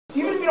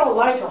Even if you don't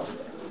like them,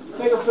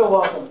 make them feel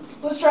welcome.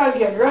 Let's try it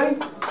again. You ready?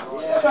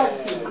 Step back a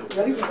few.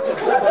 Ready?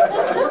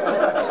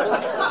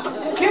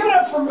 Give it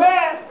up for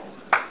Matt.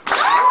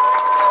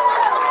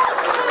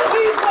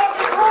 Please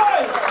welcome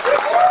Royce.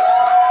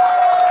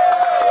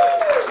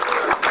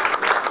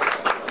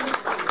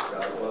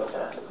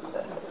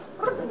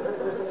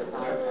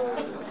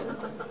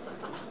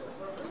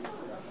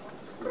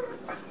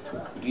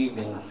 Good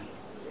evening.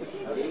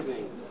 Good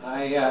evening.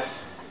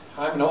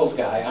 I'm an old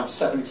guy. I'm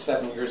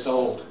 77 years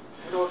old.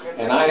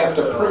 And I have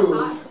to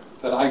prove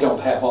that I don't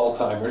have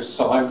Alzheimer's,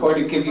 so I'm going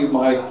to give you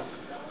my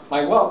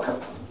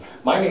welcome.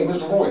 My name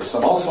is Royce.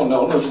 I'm also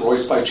known as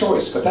Royce by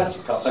choice, but that's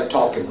because I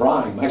talk in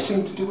rhyme. I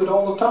seem to do it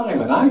all the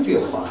time, and I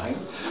feel fine.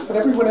 But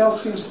everyone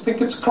else seems to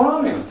think it's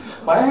crime.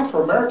 My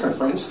Afro-American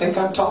friends think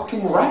I'm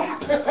talking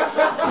rap.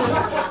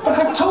 But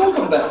I've told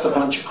them that's a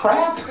bunch of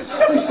crap.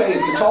 They say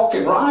if you talk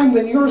in rhyme,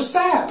 then you're a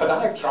sap. And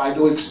I try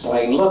to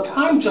explain, look,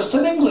 I'm just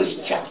an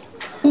English chap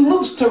who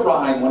loves to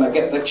rhyme when I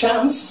get the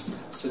chance.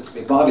 Since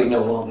my body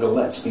no longer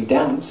lets me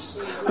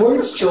dance,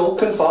 words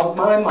choke and fog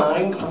my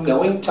mind from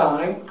knowing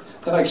time.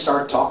 Then I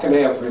start talking to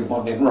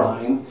everyone in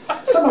rhyme.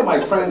 Some of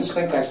my friends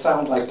think I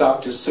sound like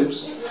Dr.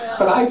 Seuss,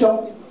 but I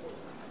don't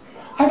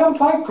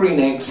like green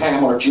eggs,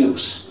 ham, or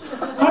juice.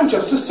 I'm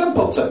just a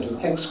simpleton who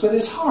thinks with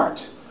his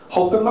heart,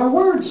 hoping my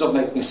words will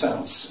make me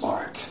sound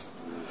smart.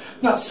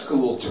 Not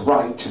schooled to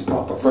write in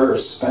proper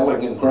verse,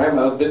 spelling and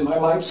grammar have been my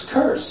life's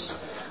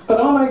curse.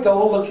 But on I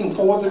go looking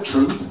for the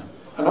truth,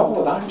 and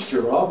all that I'm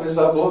sure of is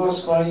I've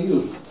lost my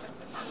youth.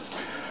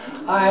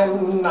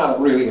 I'm not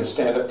really a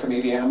stand-up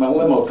comedian, I'm a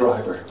limo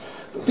driver.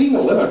 But being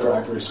a limo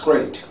driver is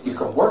great. You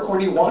can work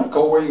when you want,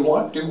 go where you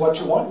want, do what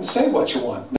you want, and say what you want.